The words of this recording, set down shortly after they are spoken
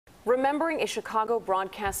Remembering a Chicago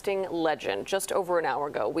broadcasting legend. Just over an hour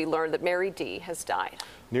ago, we learned that Merri Dee has died.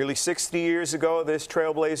 Nearly 60 years ago, this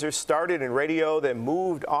trailblazer started in radio, then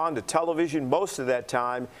moved on to television, most of that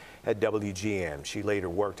time at WGN. She later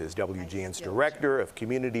worked as WGN's Director of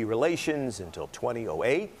Community Relations until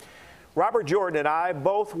 2008. Robert Jordan and I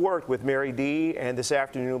both worked with Merri Dee, and this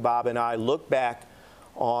afternoon, Bob and I look back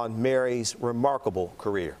on Merri's remarkable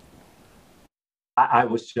career. I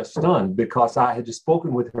was just stunned because I had just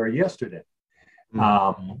spoken with her yesterday.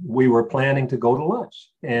 We were planning to go to lunch,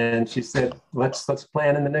 and she said, let's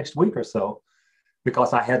plan in the next week or so,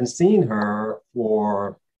 because I hadn't seen her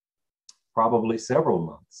for probably several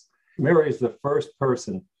months. Merri is the first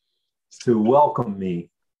person to welcome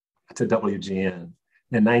me to WGN.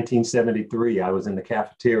 In 1973, I was in the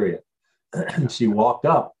cafeteria, and she walked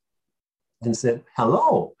up and said,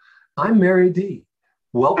 "Hello, I'm Merri Dee.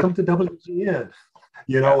 Welcome to WGN."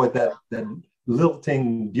 You know, with that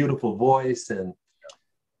lilting, beautiful voice,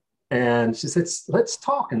 and she said, "Let's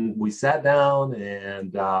talk." And we sat down,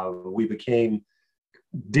 and we became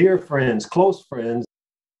dear friends, close friends.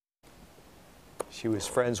 She was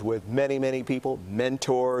friends with many, many people,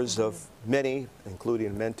 mentors of many, including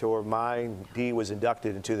a mentor of mine. Dee was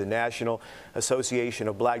inducted into the National Association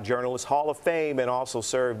of Black Journalists Hall of Fame and also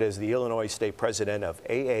served as the Illinois State President of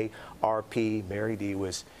AARP. Merri Dee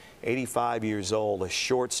was 85 years old. A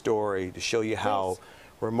short story to show you how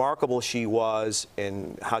remarkable she was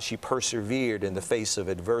and how she persevered in the face of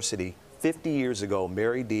adversity. 50 years ago,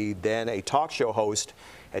 Merri Dee, then a talk show host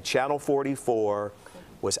at Channel 44,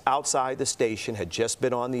 was outside the station, had just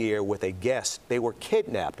been on the air with a guest. They were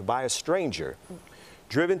kidnapped by a stranger,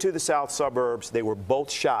 driven to the south suburbs. They were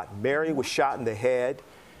both shot. Merri was shot in the head.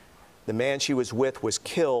 The man she was with was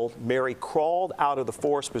killed. Merri crawled out of the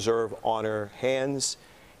forest preserve on her hands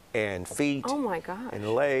and feet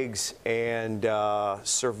and legs, and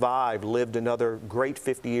survived, lived another great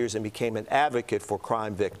 50 years, and became an advocate for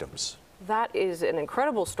crime victims. That is an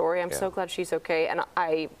incredible story. I'm so glad she's okay. And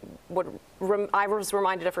I was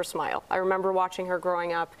reminded of her smile. I remember watching her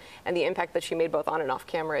growing up, and the impact that she made both on and off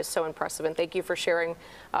camera is so impressive. And thank you for sharing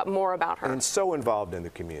more about her. And so involved in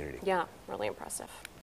the community. Yeah, really impressive.